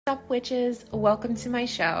What's up, witches? Welcome to my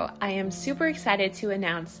show. I am super excited to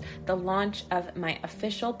announce the launch of my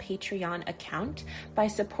official Patreon account. By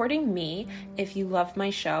supporting me, if you love my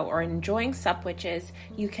show or enjoying Sup Witches,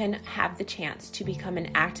 you can have the chance to become an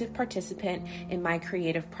active participant in my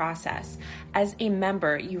creative process. As a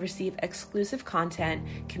member, you receive exclusive content,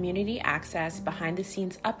 community access,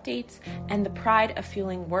 behind-the-scenes updates, and the pride of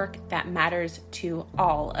fueling work that matters to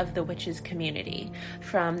all of the witches community.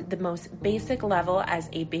 From the most basic level as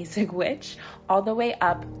a basic witch all the way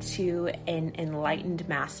up to an enlightened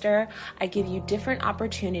master, I give you different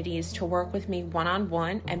opportunities to work with me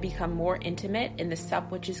one-on-one and become more intimate in the Sup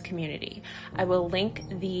Witches community. I will link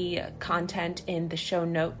the content in the show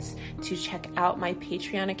notes to check out my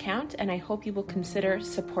Patreon account, and I hope you will consider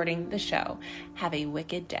supporting the show. Have a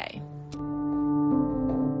wicked day.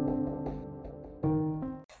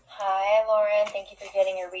 Hi, Lauren. Thank you for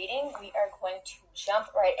getting a reading. We are going to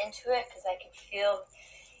jump right into it because I can feel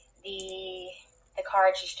the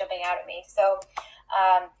cards just jumping out at me. So,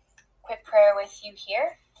 quick prayer with you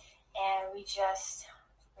here, and we just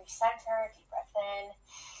recenter, deep breath in,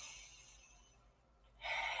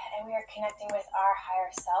 and we are connecting with our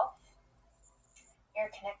higher self. We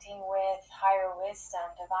are connecting with higher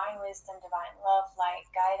wisdom, divine love, light,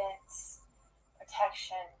 guidance,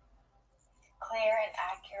 protection, clear and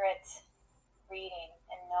accurate reading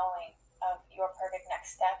and knowing of your perfect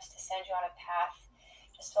next steps to send you on a path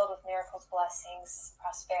just filled with miracles, blessings,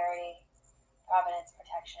 prosperity, providence,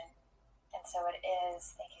 protection. And so it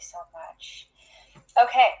is. Thank you so much.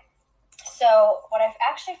 Okay, so what I've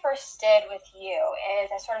actually first did with you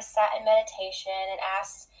is I sort of sat in meditation and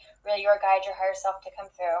asked really your guide, your higher self, to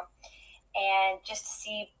come through and just to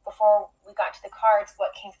see, before we got to the cards,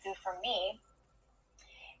 what came through for me.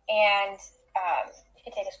 And you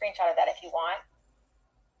can take a screenshot of that if you want.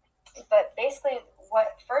 But basically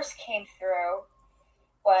what first came through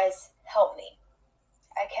was help me.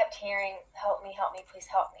 I kept hearing, help me, please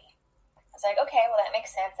help me. I was like, okay, well, that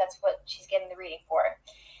makes sense. That's what she's getting the reading for.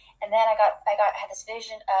 And then I had this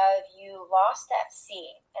vision of you lost at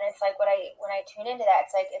sea. And it's like when I tune into that,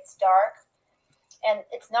 it's like it's dark and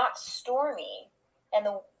it's not stormy and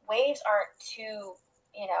the waves aren't too,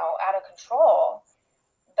 out of control.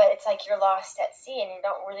 But it's like you're lost at sea and you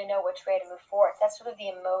don't really know which way to move forward. That's sort of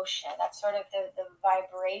the emotion. That's sort of the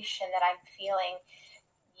vibration that I'm feeling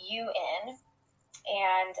you in.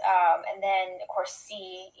 And then, of course,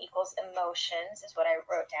 C equals emotions is what I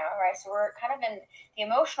wrote down, right? So we're kind of in the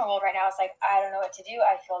emotional world right now. It's like, I don't know what to do.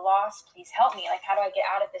 I feel lost. Please help me. Like, how do I get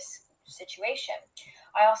out of this situation?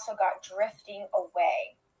 I also got drifting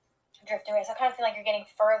away. So I kind of feel like you're getting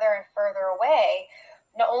further and further away,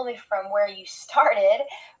 not only from where you started,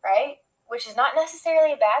 right, which is not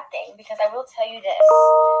necessarily a bad thing, because I will tell you this,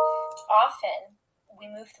 often we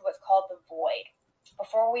move through what's called the void.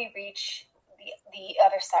 Before we reach the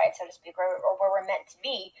other side, so to speak, or where we're meant to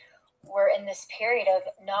be, we're in this period of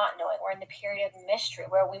not knowing. We're in the period of mystery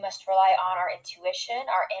where we must rely on our intuition,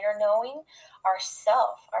 our inner knowing, our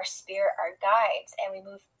self, our spirit, our guides, and we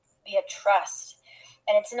move via trust.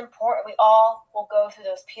 And it's important, we all will go through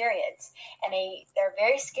those periods, and they're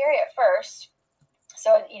very scary at first.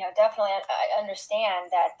 So, definitely I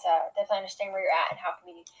understand that, definitely understand where you're at and how it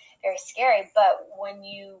can be very scary. But when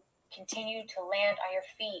you continue to land on your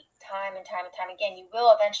feet time and time again, you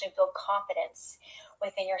will eventually build confidence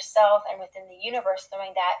within yourself and within the universe,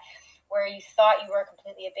 knowing that where you thought you were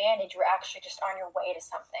completely abandoned, you were actually just on your way to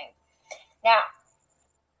something. Now,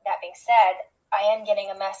 that being said, I am getting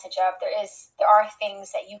a message of there are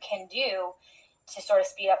things that you can do to sort of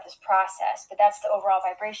speed up this process, but that's the overall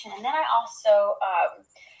vibration. And then I also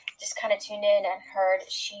just kind of tuned in and heard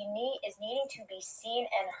she is needing to be seen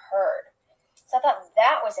and heard. So I thought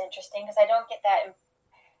that was interesting because I don't get that.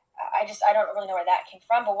 I don't really know where that came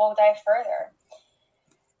from, but we'll dive further.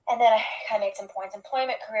 And then I kind of made some points: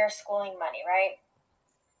 employment, career, schooling, money, right?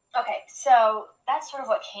 Okay, so that's sort of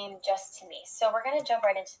what came just to me. So we're going to jump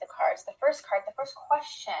right into the cards. The first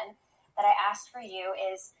question that I asked for you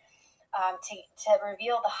is to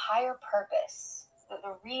reveal the higher purpose,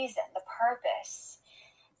 the reason, the purpose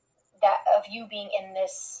of you being in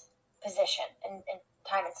this position in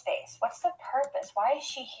time and space. What's the purpose? Why is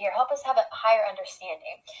she here? Help us have a higher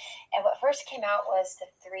understanding. And what first came out was the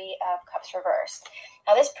Three of Cups reversed.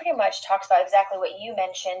 Now, this pretty much talks about exactly what you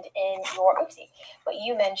mentioned in your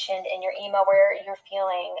email, where you're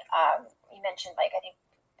feeling. You mentioned, I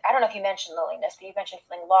don't know if you mentioned loneliness, but you mentioned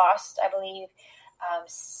feeling lost, I believe.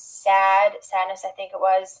 Sadness, I think it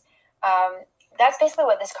was. That's basically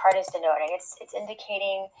what this card is denoting. It's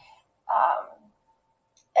indicating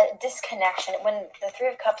a disconnection. When the Three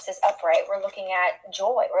of Cups is upright, we're looking at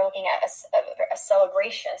joy. We're looking at a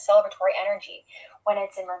celebration, a celebratory energy. When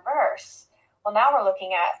it's in reverse, well, now we're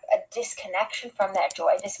looking at a disconnection from that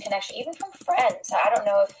joy, disconnection even from friends. I don't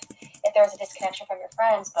know if there's a disconnection from your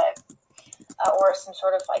friends, but or some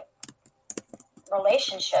sort of like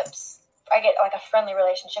relationships. I get like a friendly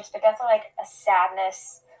relationships, but definitely like a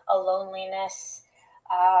sadness, a loneliness.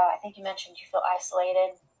 I think you mentioned you feel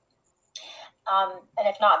isolated. And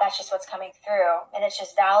if not, that's just what's coming through, and it's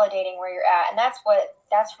just validating where you're at. And that's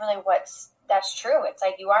true. It's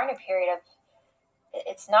like you are in a period of,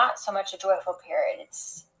 it's not so much a joyful period.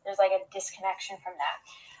 There's like a disconnection from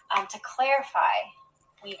that. To clarify,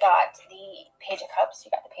 we got the Page of Cups.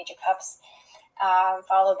 You got the Page of Cups,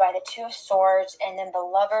 followed by the Two of Swords, and then the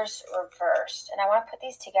Lovers reversed. And I want to put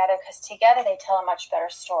these together because together they tell a much better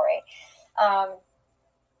story.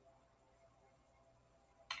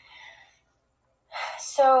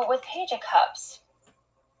 So with Page of Cups,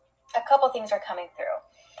 a couple things are coming through.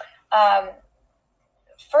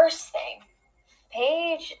 First thing,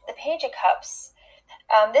 the Page of Cups,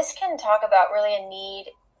 this can talk about really a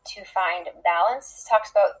need to find balance. This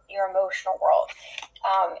talks about your emotional world.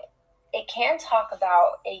 It can talk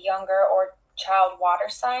about a younger or child water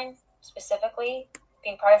sign specifically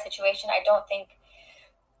being part of the situation. I don't think,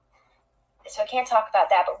 so I can't talk about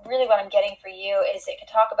that, but really what I'm getting for you is it can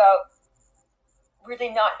talk about really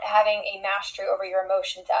not having a mastery over your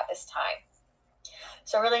emotions at this time.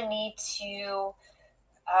 So really need to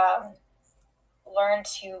learn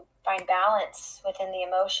to find balance within the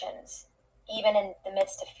emotions, even in the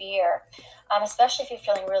midst of fear, especially if you're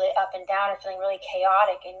feeling really up and down or feeling really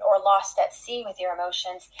chaotic or lost at sea with your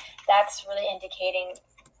emotions. That's really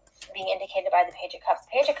being indicated by the Page of Cups.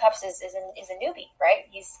 The Page of Cups is a newbie, right?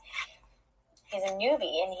 He's a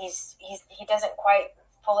newbie, and he doesn't quite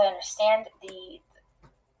fully understand the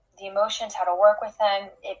emotions, how to work with them.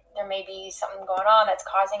 There may be something going on that's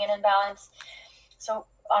causing an imbalance. So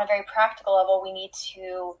on a very practical level, we need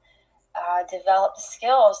to develop the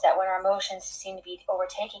skills that when our emotions seem to be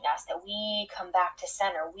overtaking us, that we come back to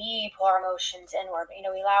center. We pull our emotions inward.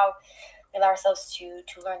 We allow ourselves to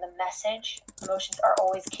learn the message. Emotions are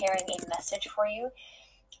always carrying a message for you,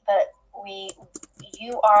 but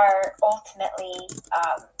you are ultimately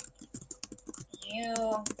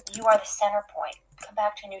you are the center point. Come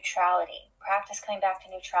back to neutrality. Practice coming back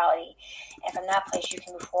to neutrality, and from that place you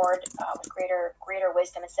can move forward with greater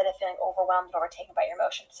wisdom instead of feeling overwhelmed and overtaken by your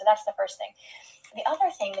emotions. So that's the first thing. The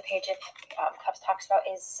other thing the Page of Cups talks about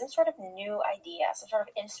is some sort of new idea, some sort of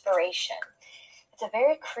inspiration. It's a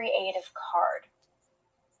very creative card.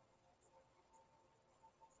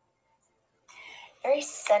 Very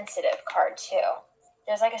sensitive card too.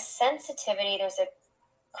 There's like a sensitivity, there's a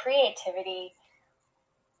creativity.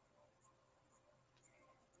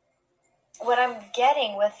 What I'm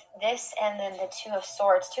getting with this and then the Two of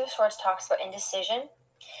Swords talks about indecision,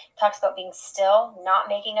 talks about being still, not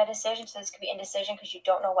making a decision. So this could be indecision because you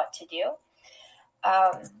don't know what to do.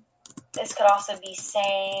 This could also be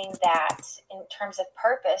saying that in terms of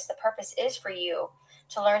purpose, the purpose is for you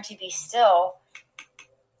to learn to be still,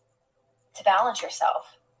 to balance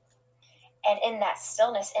yourself. And in that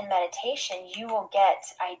stillness, in meditation, you will get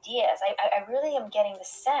ideas. I really am getting the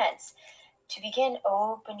sense to begin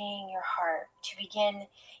opening your heart, to begin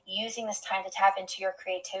using this time to tap into your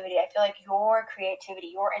creativity. I feel like your creativity,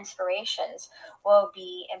 your inspirations will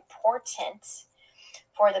be important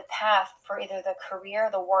for the path, for either the career,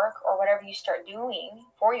 the work, or whatever you start doing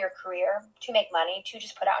for your career, to make money, to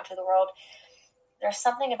just put out into the world. There's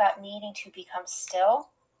something about needing to become still,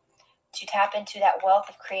 to tap into that wealth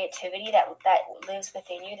of creativity that lives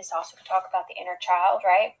within you. This also could talk about the inner child,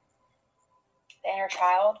 right? The inner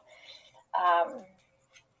child.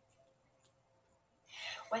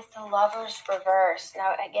 With the Lovers reversed.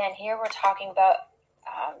 Now, again, here we're talking about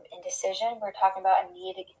indecision. We're talking about a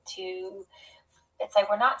need to, it's like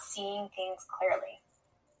we're not seeing things clearly.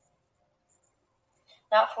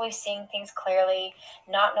 Not fully seeing things clearly,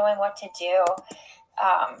 not knowing what to do,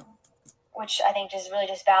 which I think is really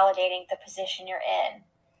just validating the position you're in.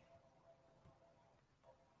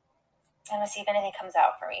 I'm going to see if anything comes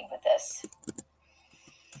out for me with this.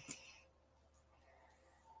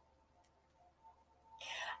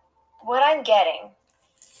 What I'm getting,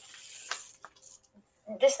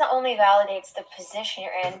 this not only validates the position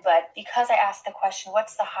you're in, but because I asked the question,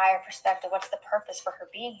 what's the higher perspective? What's the purpose for her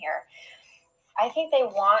being here? I think they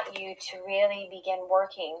want you to really begin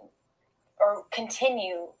working or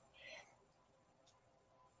continue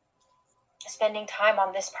spending time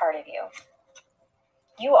on this part of you.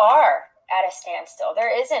 You are at a standstill.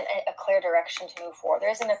 There isn't a clear direction to move forward. There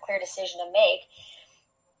isn't a clear decision to make.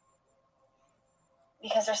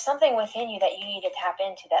 because there's something within you that you need to tap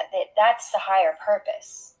into, that's the higher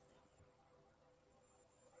purpose.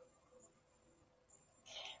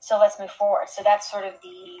 So let's move forward. So that's sort of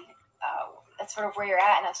that's sort of where you're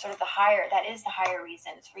at, and that's sort of that is the higher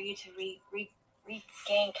reason. It's for you to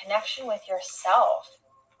regain connection with yourself,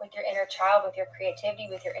 with your inner child, with your creativity,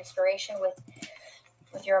 with your inspiration, with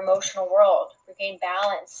your emotional world. Regain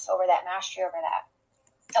balance over that, mastery over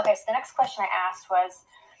that. Okay, so the next question I asked was,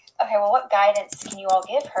 okay, well, what guidance can you all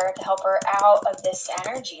give her to help her out of this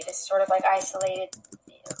energy, this sort of like isolated,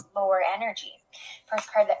 lower energy? First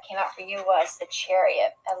card that came out for you was the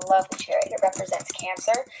Chariot. I love the Chariot. It represents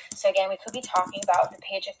Cancer. So again, we could be talking about the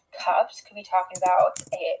Page of Cups. Could be talking about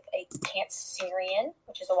a Cancerian,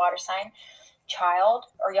 which is a water sign, child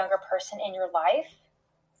or younger person in your life.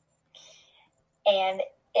 And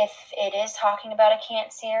if it is talking about a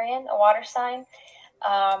Cancerian, a water sign,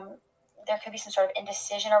 there could be some sort of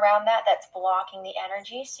indecision around that's blocking the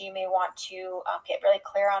energy. So you may want to get really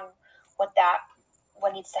clear on what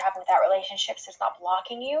needs to happen with that relationship, so it's not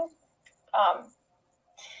blocking you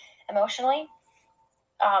emotionally.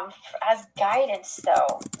 As guidance,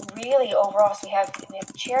 though, really overall, so we have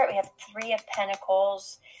Chariot, we have Three of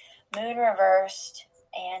Pentacles, Moon reversed,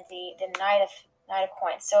 and the Knight of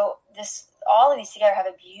Coins. So all of these together have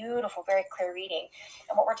a beautiful, very clear reading.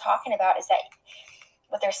 And what we're talking about is that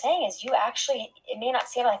what they're saying is you actually, it may not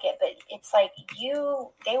seem like it, but it's like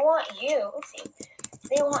they want you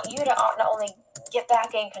to not only get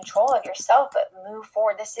back in control of yourself, but move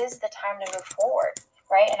forward. This is the time to move forward,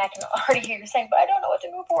 right? And I can already hear you saying, but I don't know what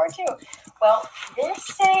to move forward to. Well, they're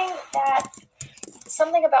saying that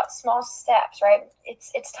something about small steps, right?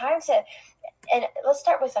 It's time to, and let's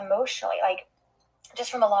start with emotionally, like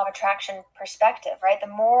just from a law of attraction perspective, right? The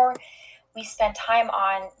more we spend time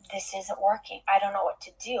on, this isn't working, I don't know what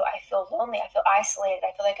to do, I feel lonely, I feel isolated,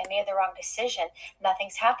 I feel like I made the wrong decision,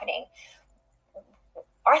 nothing's happening.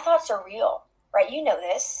 Our thoughts are real, right? You know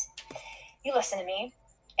this. You listen to me.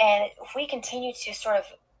 And if we continue to sort of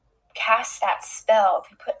cast that spell, if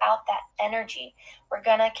we put out that energy, we're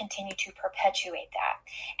going to continue to perpetuate that.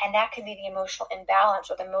 And that could be the emotional imbalance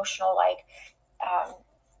or the emotional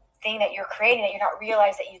thing that you're creating that you're not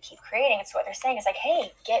realize that you keep creating. And so what they're saying is like,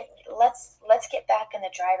 hey, let's get back in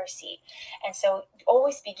the driver's seat. And so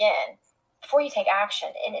always begin before you take action.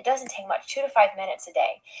 And it doesn't take much, 2 to 5 minutes a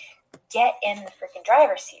day. Get in the freaking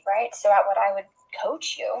driver's seat, right? So what I would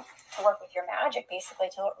coach you to work with your magic, basically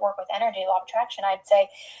to work with energy, law of attraction, I'd say,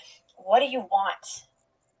 what do you want?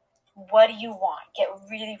 What do you want? Get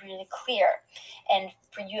really, really clear. And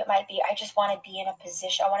for you, it might be, I just want to be in a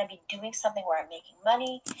position, I want to be doing something where I'm making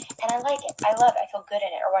money and I like it, I love it, I feel good in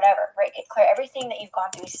it, or whatever, right? Get clear. Everything that you've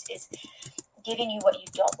gone through is giving you what you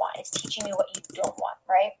don't want. It's teaching you what you don't want,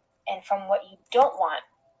 right? And from what you don't want,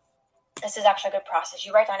 this is actually a good process.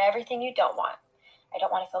 You write down everything you don't want. I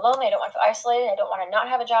don't want to feel lonely. I don't want to feel isolated. I don't want to not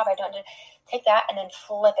have a job. I don't take that and then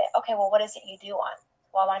flip it. Okay, well, what is it you do want?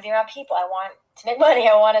 Well, I want to be around people. I want to make money.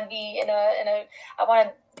 I want to be I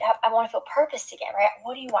want to feel purpose again, right?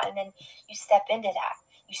 What do you want? And then you step into that.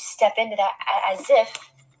 You step into that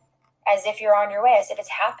as if you're on your way, as if it's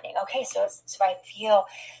happening. Okay, so I feel,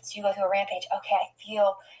 so you go through a rampage. Okay, I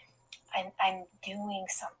feel I'm doing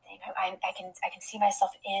something. I can see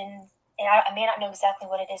myself in, and I may not know exactly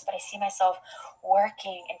what it is, but I see myself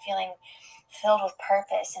working and feeling filled with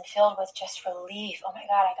purpose and filled with just relief. Oh my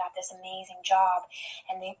God, I got this amazing job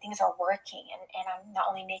and things are working and I'm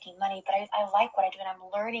not only making money, but I like what I do and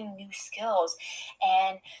I'm learning new skills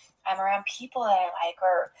and I'm around people that I like,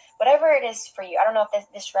 or whatever it is for you. I don't know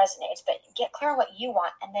if this resonates, but get clear on what you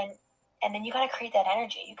want, and then you got to create that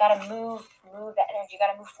energy. You got to move that energy. You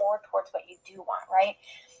got to move forward towards what you do want, right?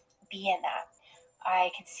 Be in that.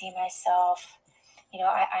 I can see myself,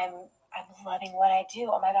 I'm loving what I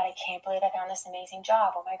do. Oh my God, I can't believe I found this amazing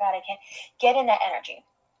job. Oh my God, I can't get in that energy.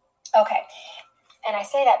 Okay. And I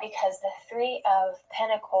say that because the Three of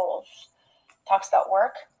Pentacles talks about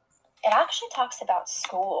work. It actually talks about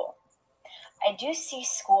school. I do see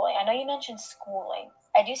schooling. I know you mentioned schooling.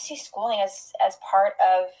 I do see schooling as part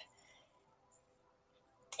of,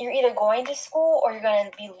 you're either going to school or you're going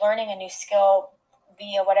to be learning a new skill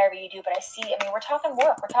via whatever you do. But we're talking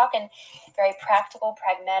work. We're talking very practical,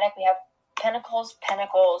 pragmatic. We have Pentacles.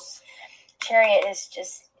 Chariot is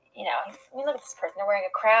just, look at this person. They're wearing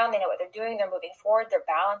a crown. They know what they're doing. They're moving forward. They're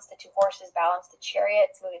balanced. The 2 horses balanced. The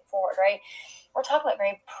Chariot's moving forward, right? We're talking about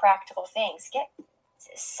very practical things. Get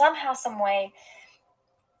somehow, some way,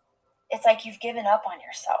 it's like you've given up on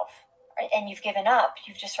yourself, right? And you've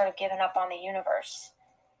just sort of given up on the universe.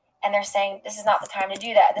 And they're saying this is not the time to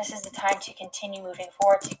do that. This is the time to continue moving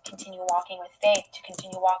forward, to continue walking with faith, to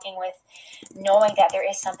continue walking with knowing that there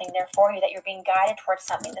is something there for you, that you're being guided towards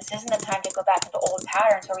something. This isn't the time to go back into old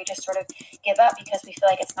patterns where we just sort of give up because we feel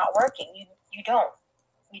like it's not working. You don't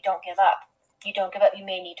give up. You don't give up. You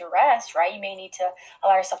may need to rest, right? You may need to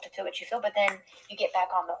allow yourself to feel what you feel, but then you get back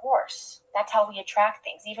on the horse. That's how we attract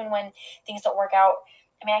things. Even when things don't work out.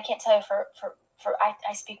 I mean, I can't tell you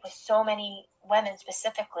I speak with so many women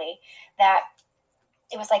specifically that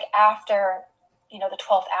it was like after, the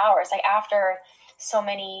 12th hour, it's like after so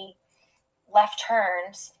many left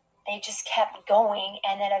turns, they just kept going,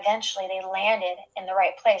 and then eventually they landed in the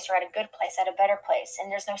right place, or at a good place, at a better place.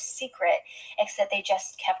 And there's no secret except they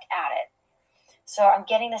just kept at it. So I'm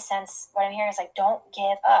getting the sense, what I'm hearing is like, don't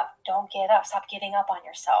give up. Don't give up. Stop giving up on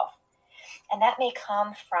yourself. And that may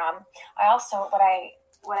come from,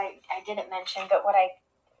 what I didn't mention, but what I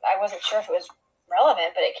wasn't sure if it was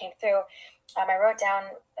relevant, but it came through. I wrote down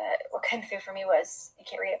what came through for me was, you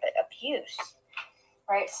can't read it, but abuse,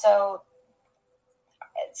 right? So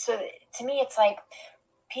to me, it's like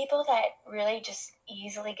people that really just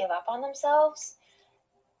easily give up on themselves,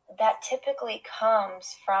 that typically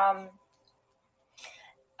comes from,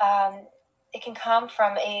 it can come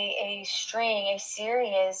from a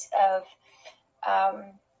series of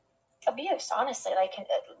abuse, honestly, like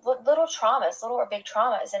little traumas, little or big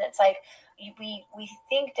traumas. And it's like we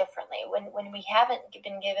think differently when we haven't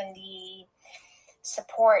been given the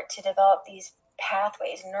support to develop these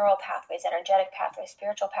pathways, neural pathways, energetic pathways,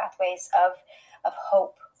 spiritual pathways of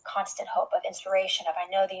hope, constant hope, of inspiration, of I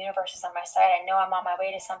know the universe is on my side. I know I'm on my way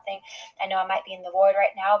to something. I know I might be in the void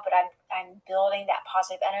right now, but I'm building that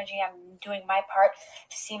positive energy. I'm doing my part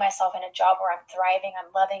to see myself in a job where I'm thriving. I'm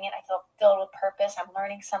loving it. I feel filled with purpose. I'm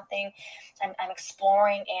learning something. I'm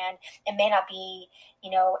exploring, and it may not be,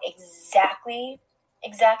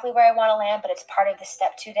 exactly where I want to land, but it's part of the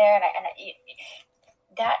step to there.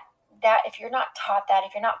 That if you're not taught that,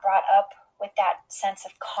 if you're not brought up with that sense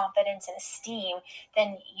of confidence and esteem,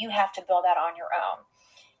 then you have to build that on your own.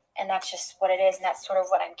 And that's just what it is. And that's sort of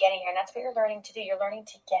what I'm getting here. And that's what you're learning to do. You're learning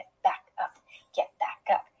to get back up, get back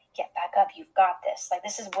up, get back up. You've got this. Like,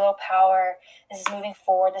 this is willpower. This is moving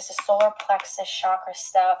forward. This is solar plexus chakra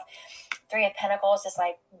stuff. 3 of Pentacles is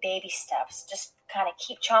like baby steps. Just kind of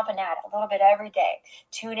keep chomping at it a little bit every day.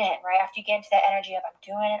 Tune in, right? After you get into that energy of I'm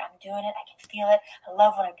doing it. I can feel it. I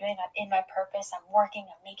love what I'm doing. I'm in my purpose. I'm working.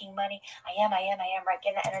 I'm making money. I am, right?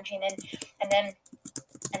 Get that energy. And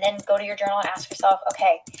then go to your journal and ask yourself,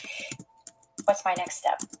 okay, what's my next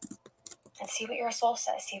step? And see what your soul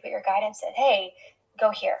says. See what your guidance said. Hey,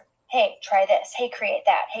 go here. Hey, try this. Hey, create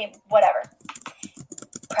that. Hey, whatever.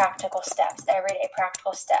 Practical steps, everyday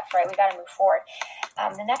practical steps, right? We got to move forward.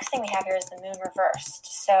 The next thing we have here is the moon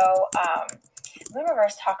reversed. So moon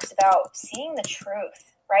reversed talks about seeing the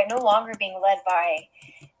truth, right? No longer being led by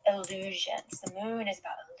illusions. The moon is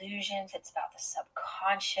about illusions. It's about the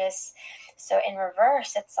subconscious. So in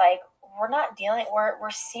reverse, it's like we're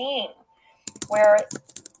seeing where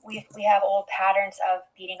we have old patterns of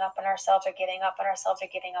beating up on ourselves, or giving up on ourselves, or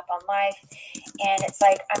giving up on life. And it's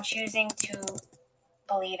like, I'm choosing to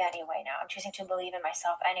believe anyway now. I'm choosing to believe in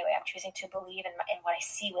myself anyway. I'm choosing to believe in what I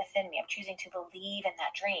see within me. I'm choosing to believe in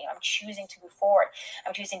that dream. I'm choosing to move forward.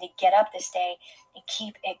 I'm choosing to get up this day and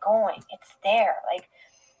keep it going. It's there. Like,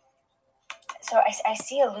 so I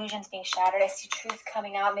see illusions being shattered. I see truth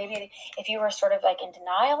coming out. Maybe if you were sort of like in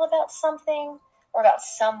denial about something or about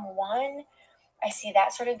someone, I see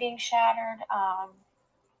that sort of being shattered. I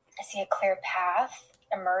see a clear path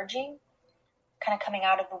emerging, kind of coming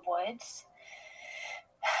out of the woods.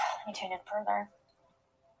 Let me tune in further.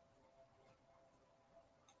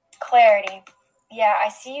 Clarity. Yeah, I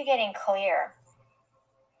see you getting clear.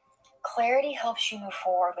 Clarity helps you move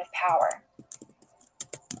forward with power.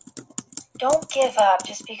 Don't give up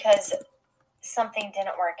just because something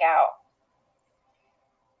didn't work out.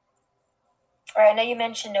 Or I know you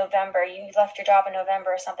mentioned November. You left your job in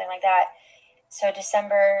November or something like that. So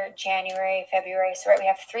December, January, February. So right, we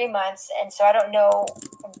have 3 months. And so I don't know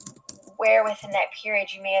where within that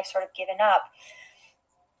period you may have sort of given up.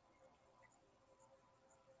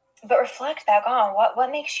 But reflect back on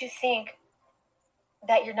what makes you think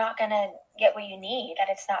that you're not going to get what you need, that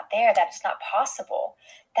it's not there, that it's not possible.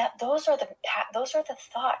 That those are the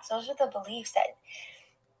thoughts, those are the beliefs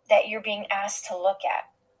that you're being asked to look at.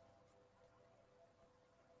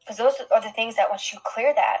 Because those are the things that once you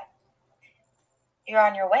clear that, you're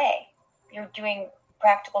on your way. You're doing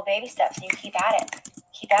practical baby steps, and you keep at it,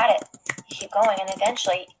 you keep going, and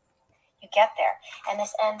eventually you get there. And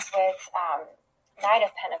this ends with Knight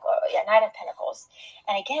of Pentacles.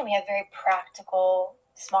 And again, we have very practical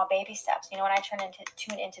small baby steps. When I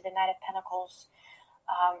tune into the Knight of Pentacles,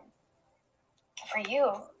 for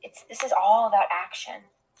you, this is all about action.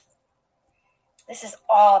 This is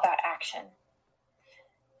all about action.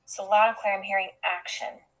 So loud and clear, I'm hearing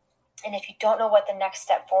action. And if you don't know what the next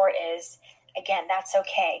step forward is, again, that's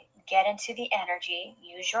okay. Get into the energy.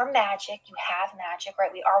 Use your magic. You have magic,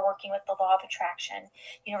 right? We are working with the law of attraction.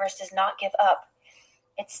 The universe does not give up.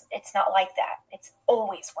 It's not like that. It's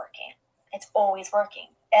always working. It's always working.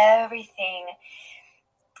 Everything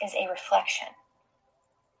is a reflection.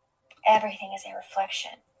 Everything is a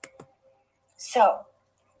reflection. So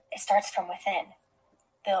it starts from within.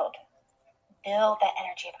 Build that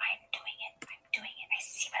energy of I'm doing it. I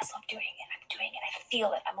see myself doing it. I'm doing it. I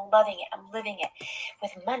feel it. I'm loving it. I'm living it.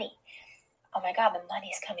 With money. Oh my God, the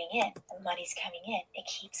money's coming in. The money's coming in. It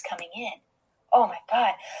keeps coming in. Oh my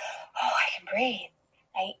God. Oh, I can breathe.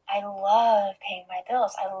 I love paying my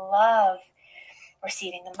bills. I love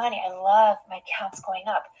receiving the money. I love my accounts going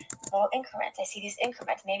up. Little increments. I see these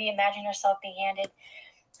increments. Maybe imagine yourself being handed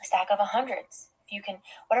a stack of hundreds. If you can,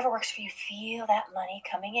 whatever works for you, feel that money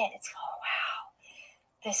coming in. It's, oh wow,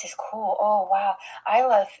 this is cool. Oh wow. I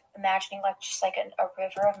love imagining just like a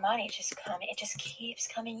river of money just coming. It just keeps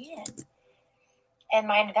coming in. And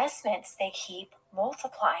my investments, they keep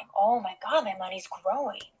multiplying. Oh my God, my money's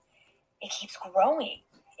growing. It keeps growing.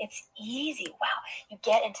 It's easy. Wow. You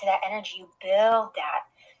get into that energy. You build that.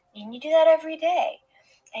 And you do that every day.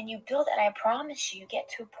 And you build it. And I promise you get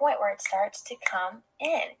to a point where it starts to come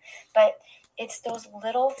in. But it's those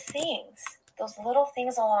little things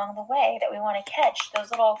along the way that we want to catch.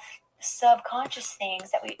 Those little subconscious things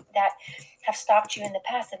that have stopped you in the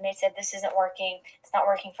past that may have said, this isn't working. It's not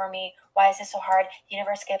working for me. Why is this so hard? The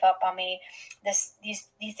universe gave up on me.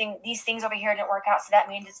 These things over here didn't work out. So that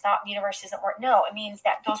means it's not, the universe isn't work. No, it means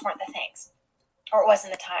that those weren't the things, or it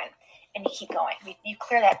wasn't the time. And you keep going. You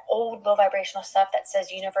clear that old low vibrational stuff that says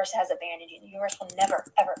the universe has abandoned you. The universe will never,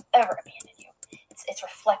 ever, ever abandon you. It's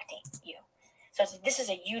reflecting you. So this is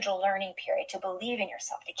a huge learning period to believe in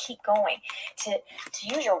yourself, to keep going, to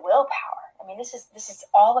use your willpower. I mean, this is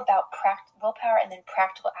all about willpower and then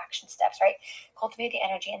practical action steps, right? Cultivate the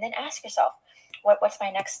energy and then ask yourself, what's my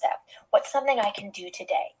next step? What's something I can do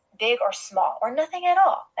today, big or small, or nothing at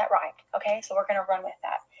all? That rhymed, okay? So we're going to run with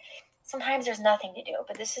that. Sometimes there's nothing to do,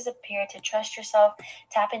 but this is a period to trust yourself,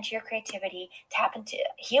 tap into your creativity,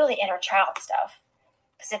 heal the inner child stuff.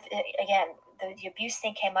 Because the abuse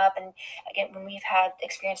thing came up, and again, when we've had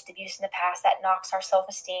experienced abuse in the past, that knocks our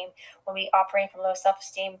self-esteem. When we operate from low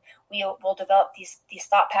self-esteem, we will develop these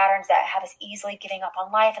thought patterns that have us easily giving up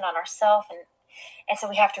on life and on ourselves, and so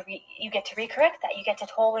we have to you get to recorrect that. You get to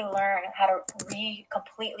totally learn how to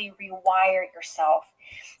completely rewire yourself.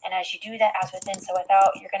 And as you do that, as within, so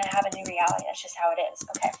without, you're going to have a new reality. That's just how it is.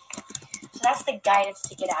 Okay. So that's the guidance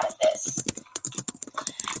to get out of this.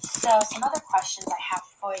 So some other questions I have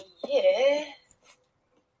for you.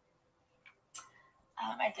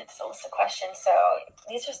 I did solicit questions, so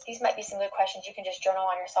these might be some good questions. You can just journal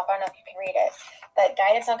on yourself. I don't know if you can read it, but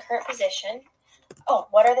guidance on current position. Oh,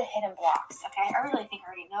 what are the hidden blocks? Okay, I really think I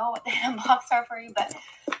already know what the hidden blocks are for you, but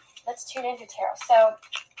let's tune into tarot. So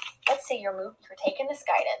let's say you're taking this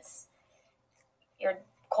guidance. You're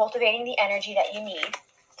cultivating the energy that you need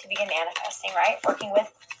to begin manifesting, right? Working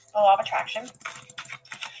with the law of attraction.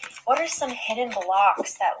 What are some hidden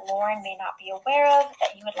blocks that Lauren may not be aware of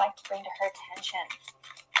that you would like to bring to her attention?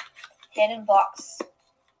 Hidden blocks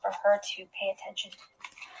for her to pay attention.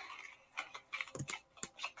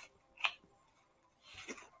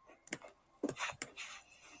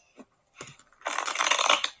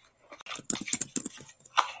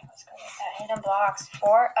 Let's go with that. Hidden blocks.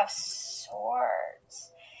 Four of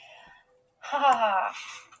Swords.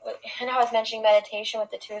 And I was mentioning meditation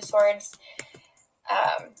with the Two of Swords.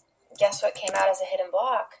 Guess what came out as a hidden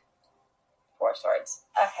block? Four of Swords.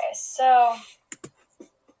 Okay, so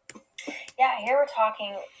yeah, here we're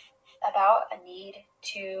talking about a need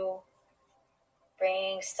to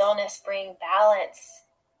bring stillness, bring balance,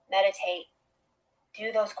 meditate,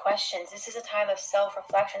 do those questions. This is a time of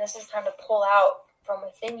self-reflection. This is a time to pull out from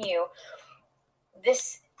within you.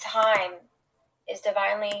 This time is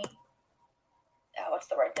divinely,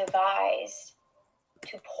 devised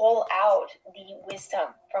to pull out the wisdom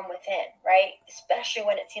from within, right? Especially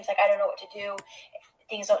when it seems like I don't know what to do,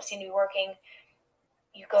 things don't seem to be working.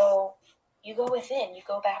 You go within, you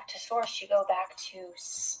go back to source, you go back to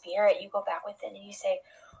spirit, you go back within and you say,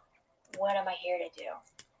 what am I here to do?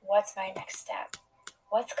 What's my next step?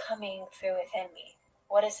 What's coming through within me?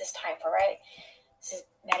 What is this time for, right? This is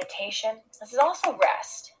meditation. This is also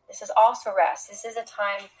rest. This is a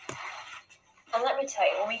time And let me tell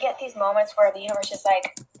you, when we get these moments where the universe is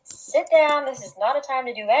like, sit down, this is not a time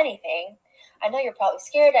to do anything. I know you're probably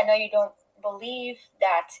scared. I know you don't believe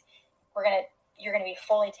that you're gonna be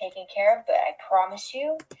fully taken care of, but I promise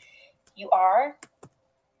you, you are.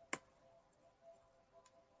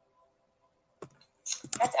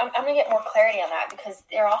 I'm gonna get more clarity on that, because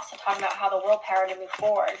they're also talking about how the willpower to move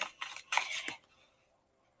forward.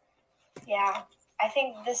 Yeah, I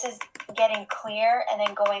think this is getting clear and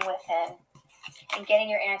then going within and getting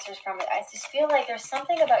your answers from it. I just feel like there's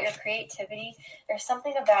something about your creativity. There's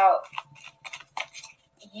something about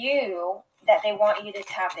you that they want you to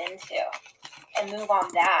tap into and move on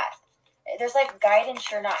that. There's like guidance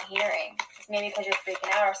you're not hearing, maybe because you're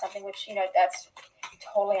freaking out or something, which, that's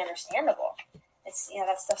totally understandable. It's,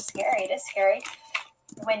 that stuff's scary. It is scary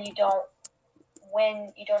when you don't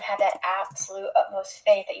have that absolute utmost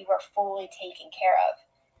faith that you are fully taken care of.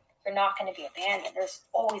 You're not going to be abandoned. There's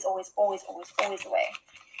always, always, always, always, always a way.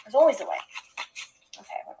 There's always a way.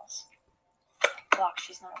 Okay, what else? Block,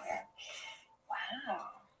 she's not aware. Wow.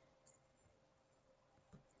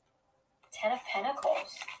 10 of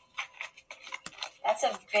Pentacles. That's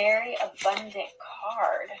a very abundant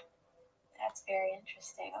card. That's very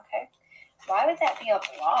interesting. Okay. Why would that be a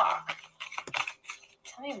block?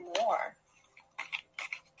 Tell me more.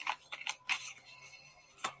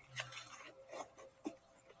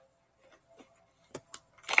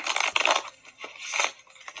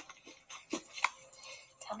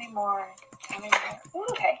 Tell me more. Ooh,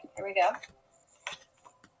 okay, here we go.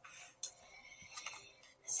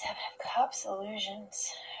 7 of Cups,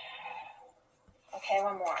 illusions. Okay,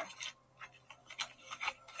 one more.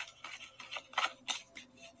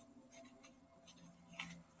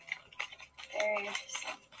 Very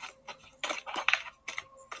interesting.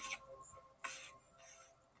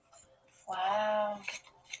 Wow.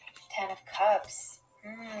 10 of Cups.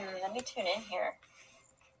 Let me tune in here.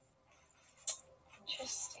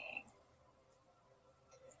 Interesting.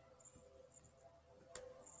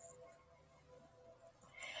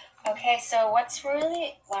 Okay, so what's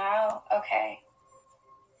really... Wow, okay.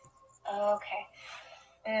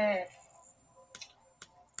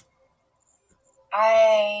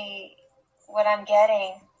 What I'm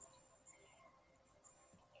getting,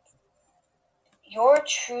 your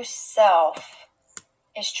true self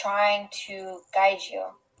is trying to guide you.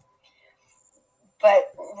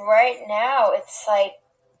 But right now, it's like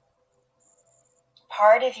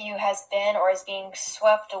part of you has been or is being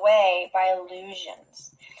swept away by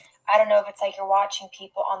illusions. I don't know if it's like you're watching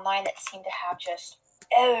people online that seem to have just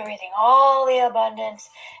everything, all the abundance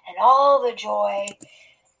and all the joy.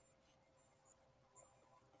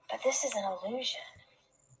 But this is an illusion.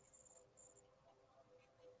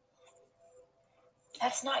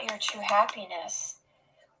 That's not your true happiness.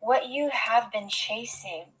 What you have been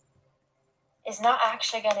chasing is not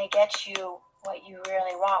actually going to get you what you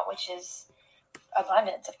really want, which is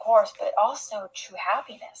abundance, of course, but also true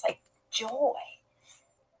happiness, like joy.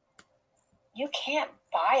 You can't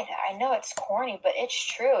buy that. I know it's corny, but it's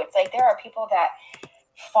true. It's like there are people that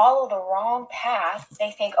follow the wrong path.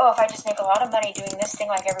 They think, if I just make a lot of money doing this thing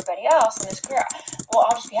like everybody else in this career, well,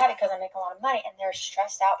 I'll just be happy because I make a lot of money. And they're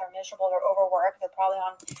stressed out, they're miserable, they're overworked, they're probably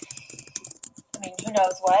on, who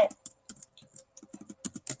knows what.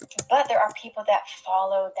 But there are people that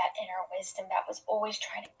follow that inner wisdom that was always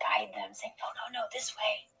trying to guide them, saying, no, this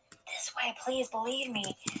way, please believe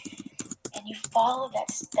me. And you follow that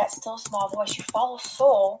still small voice. You follow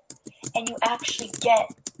soul, and you actually get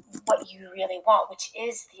what you really want, which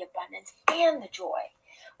is the abundance and the joy,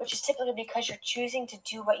 which is typically because you're choosing to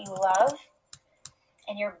do what you love,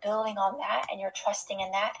 and you're building on that, and you're trusting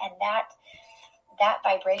in that, and that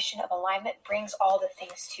vibration of alignment brings all the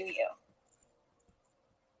things to you.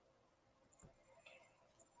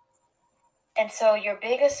 And so your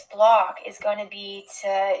biggest block is going to be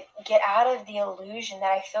to get out of the illusion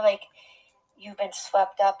that I feel like you've been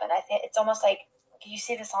swept up in. I think it's almost like you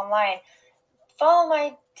see this online. Follow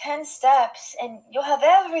my 10 steps and you'll have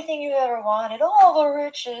everything you ever wanted, all the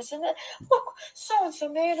riches. And then, look, so-and-so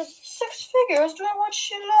made 6 figures doing what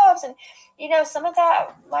she loves. And, some of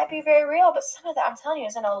that might be very real, but some of that, I'm telling you,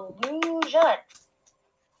 is an illusion.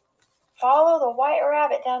 Follow the white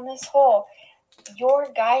rabbit down this hole.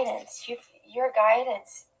 Your guidance,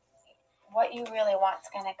 what you really want is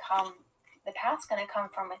going to come, the path's going to come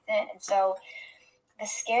from within. And so the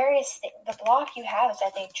scariest thing, the block you have is, I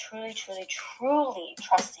think, truly, truly, truly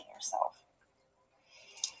trusting yourself.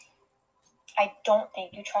 I don't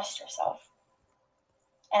think you trust yourself.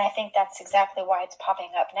 And I think that's exactly why it's popping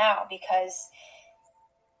up now, because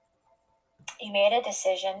you made a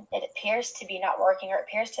decision. It appears to be not working, or it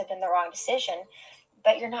appears to have been the wrong decision,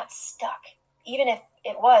 but you're not stuck. even if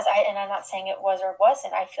it was, and I'm not saying it was or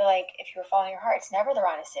wasn't, I feel like if you were following your heart, it's never the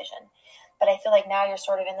wrong decision. But I feel like now you're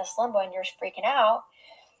sort of in this limbo and you're freaking out.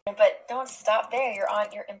 But don't stop there. You're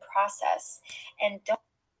in process, and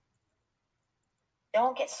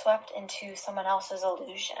don't get swept into someone else's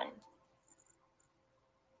illusion.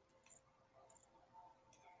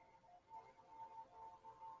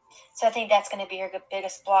 So I think that's going to be your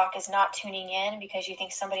biggest block, is not tuning in because you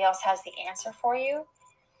think somebody else has the answer for you,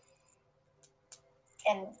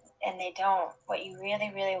 and they don't. What you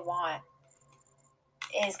really, really want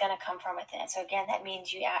is going to come from within. So again, that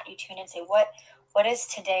means you tune in and say, what is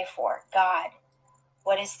today for? God,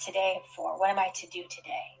 what is today for? What am I to do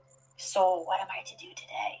today? Soul, what am I to do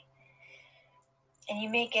today? And you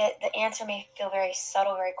make it, the answer may feel very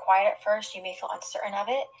subtle, very quiet at first. You may feel uncertain of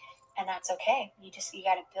it, and that's okay. You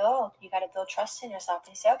got to build trust in yourself.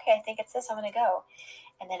 And you say, okay, I think it's this, I'm going to go.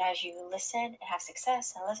 And then as you listen and have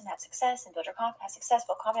success, and listen, have success, and build your confidence, have success,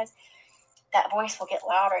 build confidence, that voice will get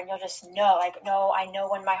louder, and you'll just know, like, no, I know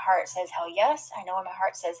when my heart says hell yes, I know when my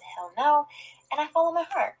heart says hell no, and I follow my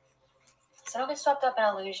heart. So don't get swept up in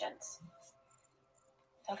illusions.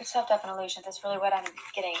 That's really what I'm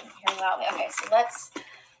hearing loudly. Okay,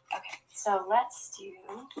 so let's do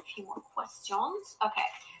a few more questions. Okay.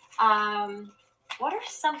 What are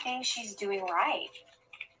some things she's doing right?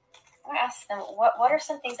 I'm going to ask them, what are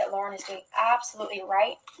some things that Lauren is doing absolutely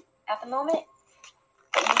right at the moment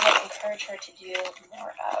that you would encourage her to do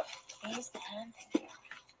more of? Please and thank you.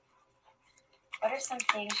 What are some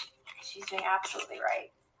things she's doing absolutely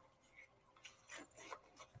right?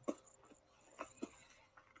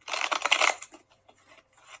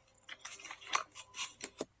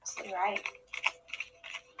 Absolutely right.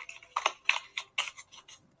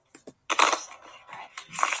 Absolutely right.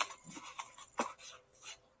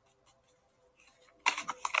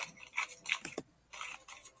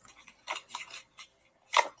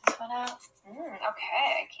 Flip this one out.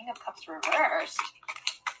 Okay. King of Cups reversed.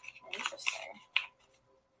 Interesting.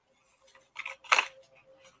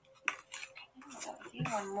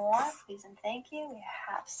 One more, please and thank you. We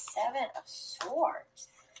have Seven of Swords.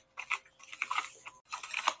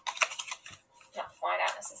 No, why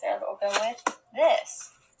not necessarily, but we'll go with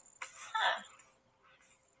this.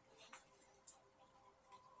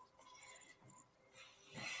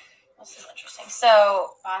 This is interesting.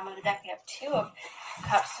 So, bottom of the deck, we have Two of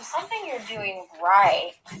Cups. So something you're doing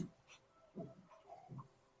right.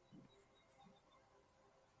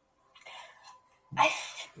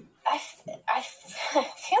 I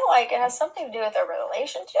feel like it has something to do with a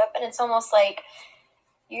relationship, and it's almost like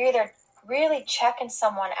you're either really checking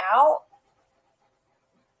someone out,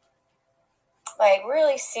 like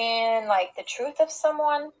really seeing like the truth of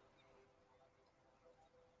someone,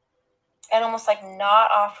 and almost like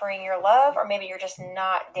not offering your love, or maybe you're just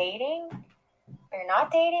not dating, or you're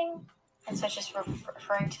not dating, and so it's just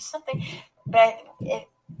referring to something. But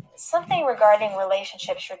something regarding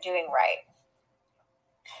relationships you're doing right.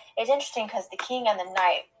 It's interesting because the King and the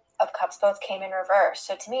Knight of Cups both came in reverse.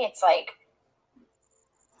 So to me, it's like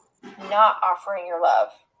not offering your love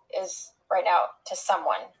is right now to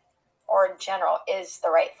someone, or in general, is the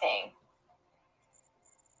right thing.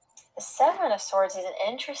 The Seven of Swords is an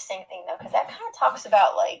interesting thing, though, because that kind of talks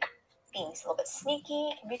about like being a little bit sneaky.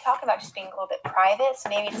 It can be talking about just being a little bit private. So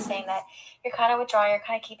maybe it's saying that you're kind of withdrawing, you're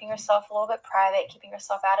kind of keeping yourself a little bit private, keeping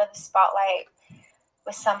yourself out of the spotlight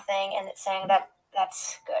with something, and it's saying that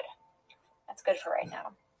that's good. That's good for right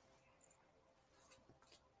now.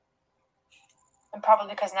 And probably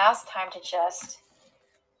because now's the time to just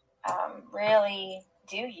really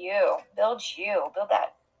do you, build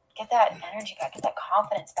that, get that energy back, get that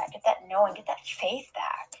confidence back, get that knowing, get that faith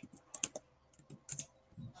back.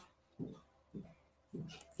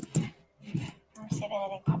 Let's see if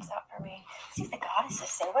anything pops out for me. Let's see what the goddesses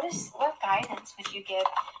say. What guidance would you give?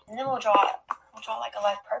 And then we'll draw like a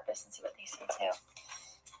life purpose and see what they say too.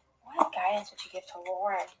 What guidance would you give to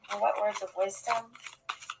Lauren? Or what words of wisdom?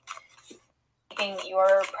 Keeping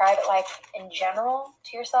your private life in general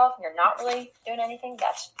to yourself, and you're not really doing anything.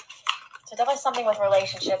 That's so definitely something with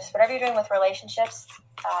relationships. Whatever you're doing with relationships,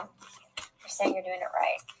 you're saying you're doing it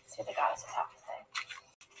right. Let's see what the goddesses have to say.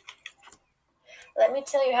 Let me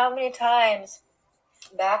tell you how many times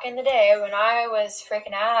back in the day when I was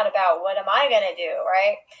freaking out about what am I going to do,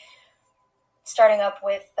 right? Starting up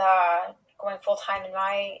with going full-time in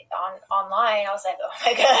online, I was like, oh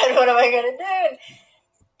my God, what am I going to do?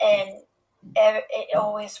 And it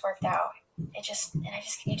always worked out. You just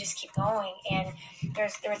keep going. And there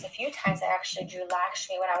was a few times that actually drew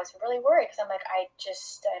Lakshmi when I was really worried, because I'm like, I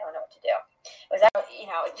don't know what to do. It was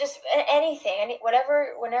just anything,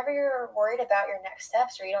 whatever. Whenever you're worried about your next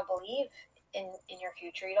steps, or you don't believe in your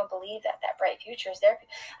future. You don't believe that that bright future is there.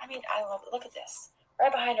 I mean, I love it. Look at this.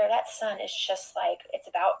 Right behind her, that sun is just like, it's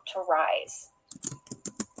about to rise.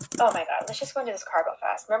 Oh my God, let's just go into this card real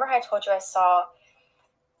fast. Remember how I told you I saw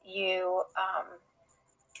you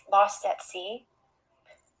lost at sea?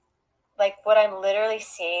 Like, what I'm literally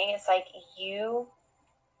seeing is like you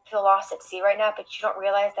feel lost at sea right now, but you don't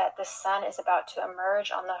realize that the sun is about to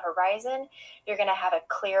emerge on the horizon. You're going to have a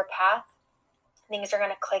clear path. Things are going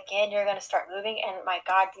to click in. You're going to start moving. And my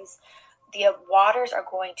God, the waters are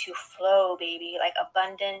going to flow, baby. Like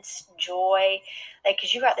abundance, joy. Like,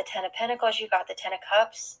 because you got the 10 of Pentacles, you got the 10 of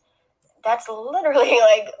Cups. That's literally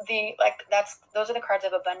those are the cards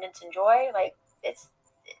of abundance and joy. Like, it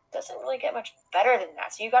doesn't really get much better than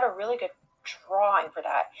that. So you got a really good drawing for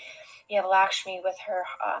that. You have Lakshmi with her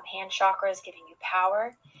hand chakras giving you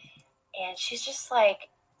power. And she's just like,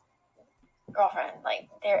 girlfriend, like,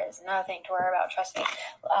 there is nothing to worry about. Trust me.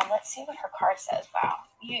 Let's see what her card says. Wow.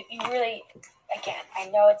 You really, again, I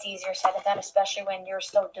know it's easier said than done, especially when you're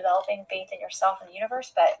still developing faith in yourself and the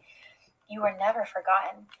universe, but you are never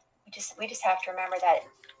forgotten. We just have to remember that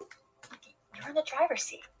you're in the driver's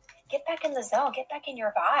seat. Get back in the zone. Get back in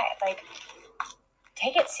your vibe. Like,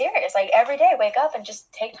 take it serious. Like, every day, wake up and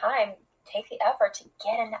just take time. Take the effort to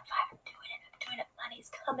get in that vibe. I'm doing it. Money's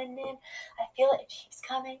coming in. I feel it. It keeps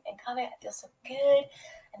coming and coming. I feel so good.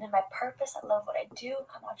 And then my purpose. I love what I do.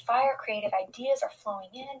 I'm on fire. Creative ideas are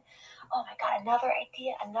flowing in. Oh my God, another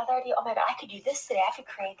idea. Oh my God, I could do this today. I could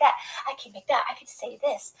create that. I could make that. I could say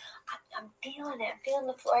this. I'm feeling it. I'm feeling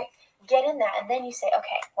the flow. Right? Get in that. And then you say,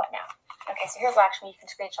 okay, what now? Okay, so here's Lakshmi. You can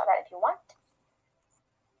screenshot that if you want.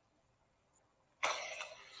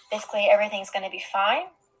 Basically, everything's going to be fine.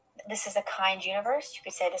 This is a kind universe. You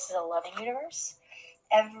could say this is a loving universe.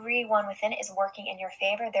 Everyone within is working in your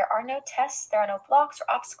favor. There are no tests. There are no blocks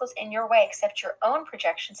or obstacles in your way except your own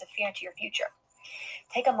projections of fear into your future.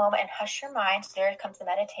 Take a moment and hush your mind. So there comes the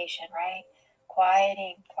meditation, right?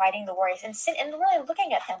 Quieting the worries, and sit and really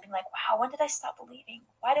looking at them, being like, wow, when did I stop believing?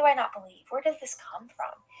 Why do I not believe? Where did this come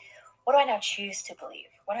from? What do I now choose to believe?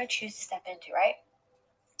 What do I choose to step into, right?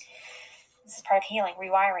 This is part of healing,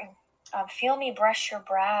 rewiring. Feel me brush your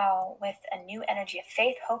brow with a new energy of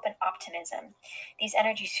faith, hope, and optimism. These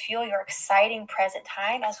energies fuel your exciting present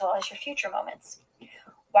time as well as your future moments.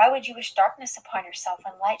 Why would you wish darkness upon yourself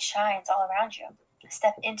when light shines all around you?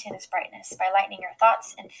 Step into this brightness by lightening your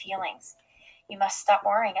thoughts and feelings. You must stop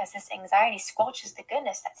worrying as this anxiety squelches the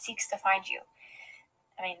goodness that seeks to find you.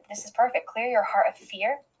 I mean, this is perfect. Clear your heart of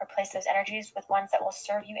fear. Replace those energies with ones that will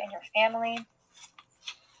serve you and your family.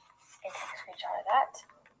 Take a screenshot of that.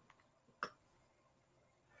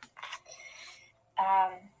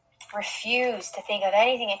 Refuse to think of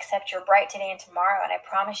anything except your bright today and tomorrow, and I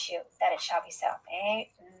promise you that it shall be so.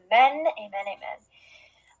 Amen, amen,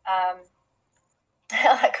 amen.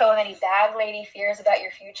 Let go of any bag lady fears about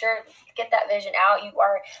your future. Get that vision out. You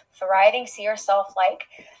are thriving. See yourself like,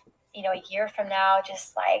 a year from now,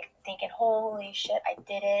 just like thinking, holy shit, I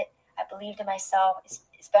did it. I believed in myself,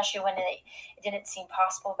 especially when it didn't seem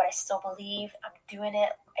possible, but I still believe I'm doing it.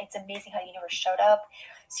 It's amazing how the universe showed up.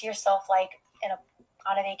 See yourself like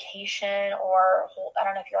on a vacation, or I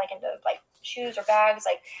don't know if you're like into like shoes or bags,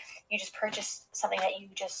 like you just purchased something that you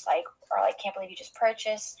just like, or like can't believe you just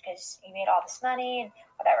purchased because you made all this money and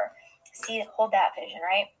whatever. Hold that vision,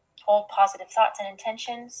 right? Hold positive thoughts and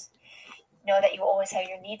intentions. Know that you will always have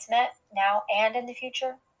your needs met now and in the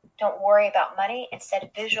future. Don't worry about money. Instead,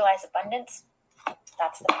 visualize abundance.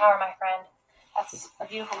 That's the power, my friend. That's a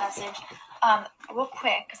beautiful message. Real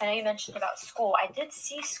quick, because I know you mentioned about school. I did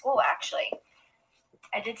see school, actually.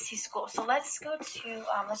 So let's go to,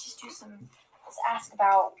 let's ask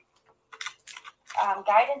about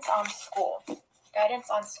guidance on school. Guidance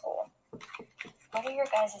on school. What are your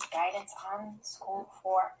guys' guidance on school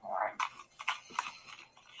for Lauren?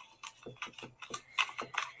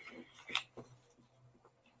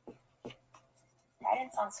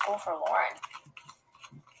 Guidance on school for Lauren.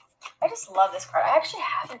 I just love this card.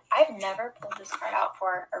 I've never pulled this card out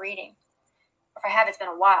for a reading. If I have, it's been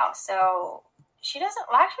a while. So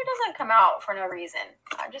Lakshmi doesn't come out for no reason.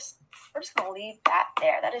 We're just going to leave that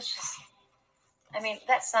there. That is just,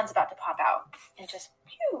 that sun's about to pop out and just,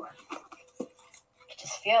 phew. You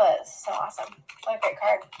just feel it. It's so awesome. What a great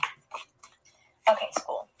card. Okay,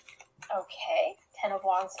 school. Okay, 10 of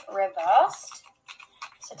Wands reversed.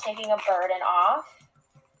 So taking a burden off.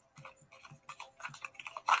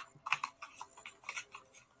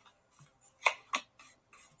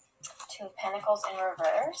 Two of Pentacles in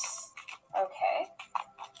reverse. Okay.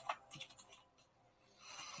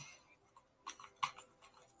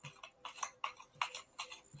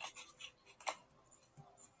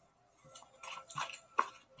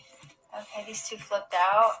 Okay, these two flipped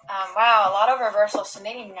out. Wow, a lot of reversals. So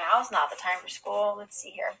maybe now's not the time for school. Let's see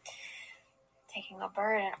here. Taking a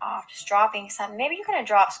burden off, just dropping something. Maybe you're going to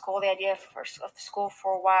drop school, the idea of school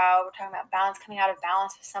for a while. We're talking about balance, coming out of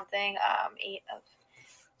balance with something. 8 of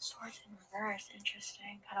Swords in reverse.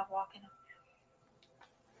 Interesting. Kind of walking.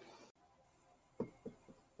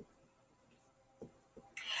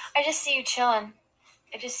 I just see you chilling.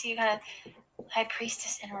 I just see you kind of High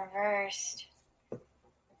Priestess in reversed.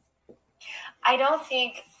 I don't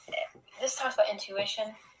think this talks about intuition.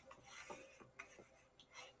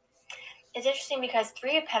 It's interesting because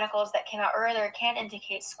 3 of Pentacles that came out earlier can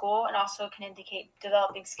indicate school and also can indicate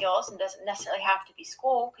developing skills, and doesn't necessarily have to be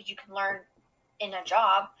school because you can learn in a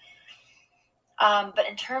job. But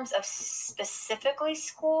in terms of specifically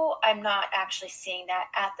school, I'm not actually seeing that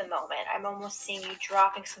at the moment. I'm almost seeing you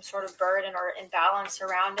dropping some sort of burden or imbalance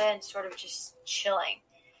around it and sort of just chilling.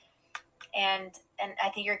 And I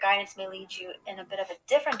think your guidance may lead you in a bit of a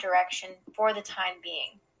different direction for the time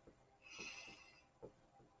being.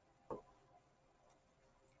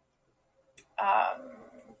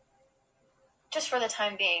 Just for the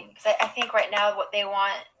time being, because I think right now what they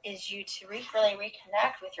want is you to really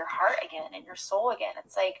reconnect with your heart again and your soul again.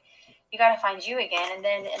 It's like you got to find you again, and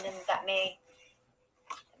then that may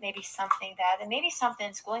be something that, and maybe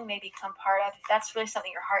something schooling may become part of. If that's really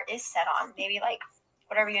something your heart is set on, maybe like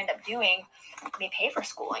whatever you end up doing may pay for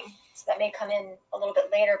schooling. So that may come in a little bit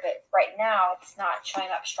later, but right now it's not showing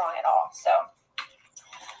up strong at all. So,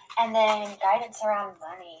 and then guidance around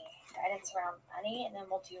money. And then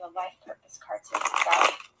we'll do a life purpose card to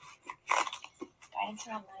about guidance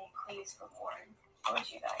around money, please, for Warren. What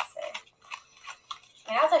would you guys say?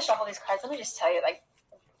 And as I shuffle these cards, let me just tell you, like,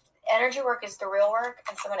 energy work is the real work,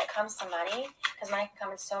 and so when it comes to money, because money can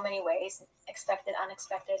come in so many ways, expected,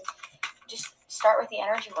 unexpected, just start with the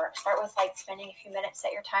energy work. Start with, like, spending a few minutes,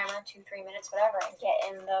 set your timer, 2-3 minutes, whatever, and get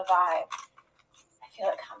in the vibe. Feel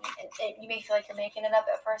it coming. You may feel like you're making it up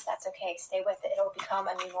at first. That's okay. Stay with it. It'll become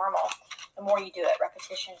a new normal. The more you do it,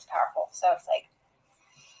 repetition is powerful. So it's like,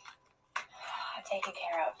 I'm taken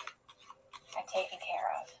care of. I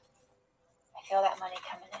feel that money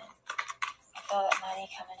coming in. It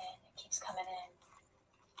keeps coming in.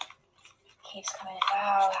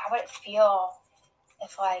 Wow. How would it feel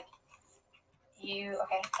if, like,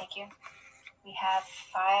 okay, thank you. We have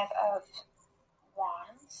 5 of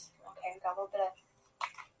Wands. Okay, we got a little bit of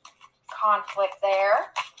conflict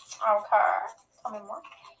there. Okay. Tell me more.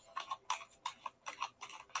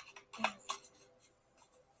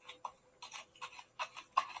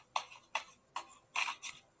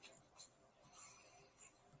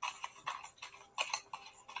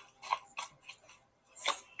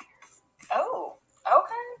 Oh,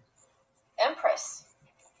 okay. Empress.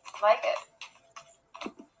 Like it.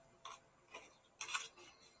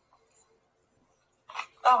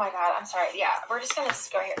 Oh my god, I'm sorry. Yeah, we're just gonna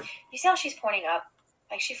go here. You see how she's pointing up?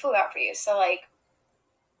 Like, she flew out for you. So, like,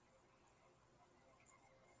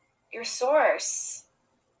 your source.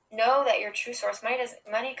 Know that your true source.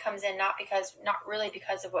 Money comes in not really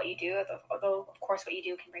because of what you do, although of course what you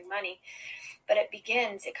do can bring money. But it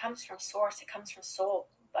comes from source, it comes from soul.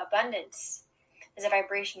 Abundance is a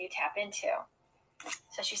vibration you tap into.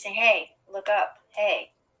 So she's saying, hey, look up.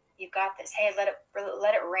 Hey, you've got this. Hey, let it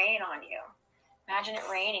rain on you. Imagine it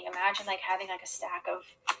raining. Imagine, like, having, like, a stack of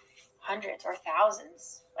hundreds or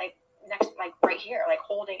thousands, like, next, like, right here, like,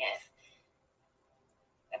 holding it.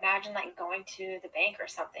 Imagine, like, going to the bank or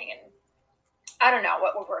something, and I don't know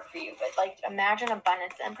what would work for you, but, like, imagine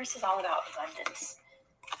abundance. The Empress is all about abundance,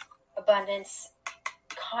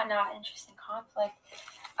 not interesting conflict.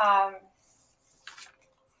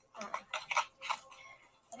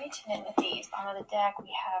 Let me tune in with these. Bottom of the deck, we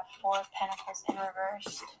have 4 of Pentacles in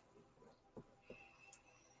reversed.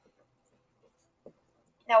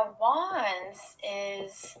 Now, Wands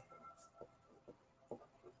is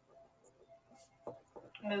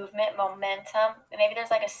movement, momentum. Maybe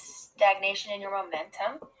there's, like, a stagnation in your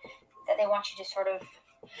momentum that they want you to sort of.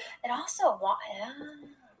 And also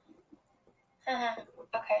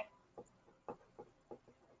okay.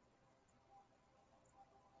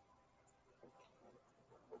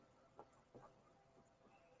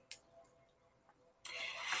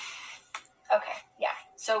 Okay, yeah.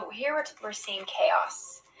 So here we're seeing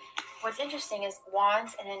chaos. What's interesting is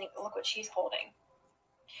Wands, and then look what she's holding.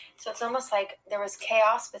 So it's almost like there was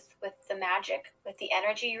chaos with the magic, with the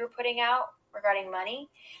energy you were putting out regarding money.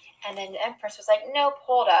 And then the Empress was like, nope,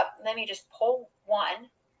 hold up. Let me just pull one.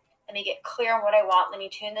 Let me get clear on what I want. Let me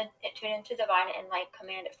tune into divine and, like,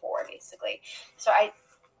 command it forward, basically. So I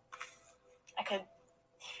could.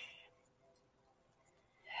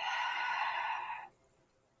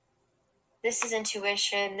 This is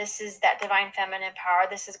intuition. This is that divine feminine power.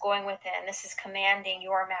 This is going within. This is commanding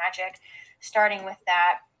your magic, starting with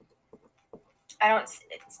that.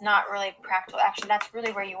 It's not really practical. Actually, that's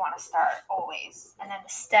really where you want to start always. And then the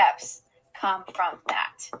steps come from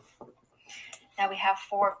that. Now we have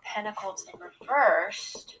Four of Pentacles in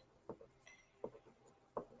reversed.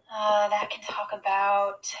 That can talk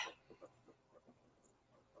about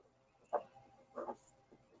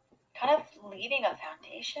kind of leaving a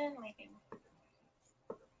foundation,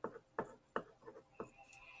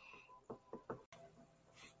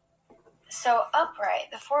 So upright,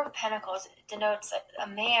 the Four of Pentacles denotes a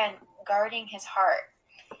man guarding his heart.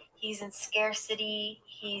 He's in scarcity,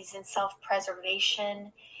 he's in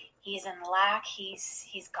self-preservation, he's in lack,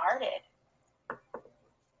 he's guarded.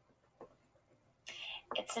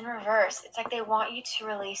 It's in reverse. It's like they want you to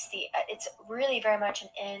release it's really very much an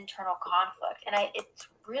internal conflict. And it's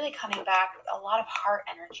really coming back with a lot of heart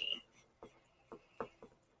energy.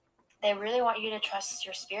 They really want you to trust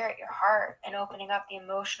your spirit, your heart, and opening up the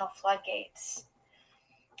emotional floodgates.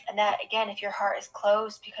 And that, again, if your heart is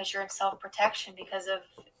closed because you're in self-protection, because of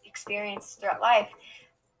experiences throughout life,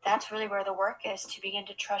 that's really where the work is, to begin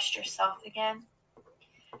to trust yourself again.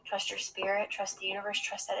 Trust your spirit, trust the universe,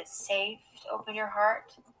 trust that it's safe to open your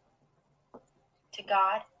heart to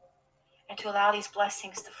God and to allow these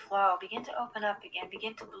blessings to flow. Begin to open up again,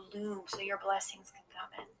 begin to bloom so your blessings can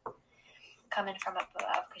come in from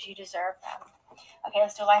above, because you deserve them. Okay,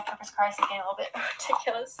 let's do life purpose cards again, a little bit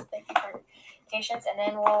ridiculous. Thank you for patience, and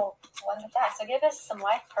then we'll end with that. So give us some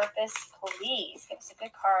life purpose, please. Give us a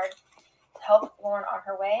good card to help Lauren on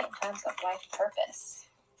her way in terms of life purpose.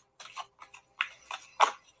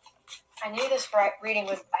 I knew this reading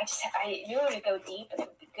would, I knew it would go deep and it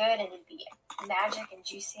would be good and it would be magic and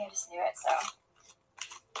juicy. I just knew it. So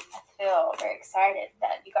I feel very excited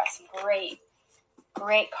that you got some great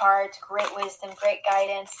cards, great wisdom, great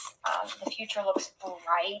guidance. The future looks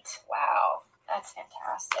bright. Wow, that's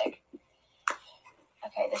fantastic.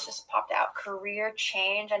 Okay, this just popped out. Career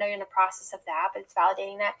change. I know you're in the process of that, but it's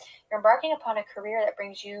validating that you're embarking upon a career that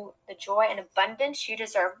brings you the joy and abundance you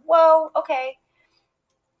deserve. Whoa, okay.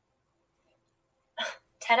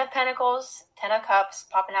 10 of Pentacles, 10 of Cups,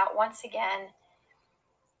 popping out once again.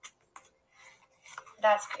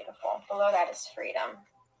 That's beautiful. Below that is freedom.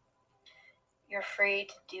 You're free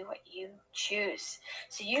to do what you choose.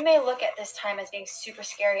 So you may look at this time as being super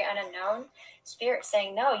scary and unknown. Spirit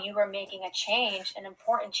saying, no, you are making a change, an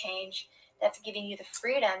important change that's giving you the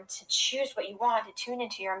freedom to choose what you want, to tune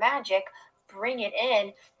into your magic, bring it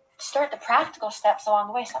in, start the practical steps along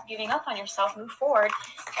the way. Stop giving up on yourself, move forward,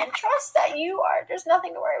 and trust that there's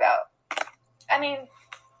nothing to worry about. I mean,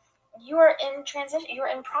 you are in transition, you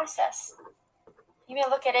are in process. You may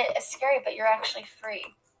look at it as scary, but you're actually free.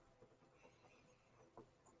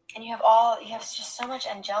 And you have just so much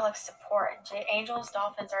angelic support. Angels,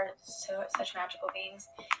 dolphins are such magical beings.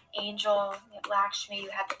 Angel, you have Lakshmi, you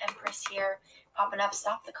have the Empress here popping up.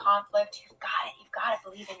 Stop the conflict. You've got it. You've got to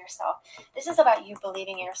believe in yourself. This is about you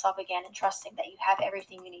believing in yourself again and trusting that you have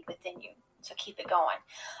everything you need within you. So keep it going.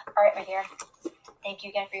 All right, my dear. Thank you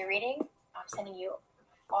again for your reading. I'm sending you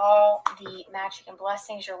all the magic and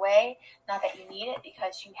blessings your way. Not that you need it,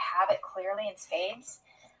 because you have it clearly in spades.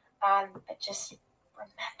 But just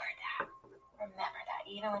remember that.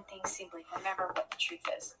 Even when things seem bleak, remember what the truth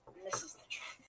is. And this is the truth.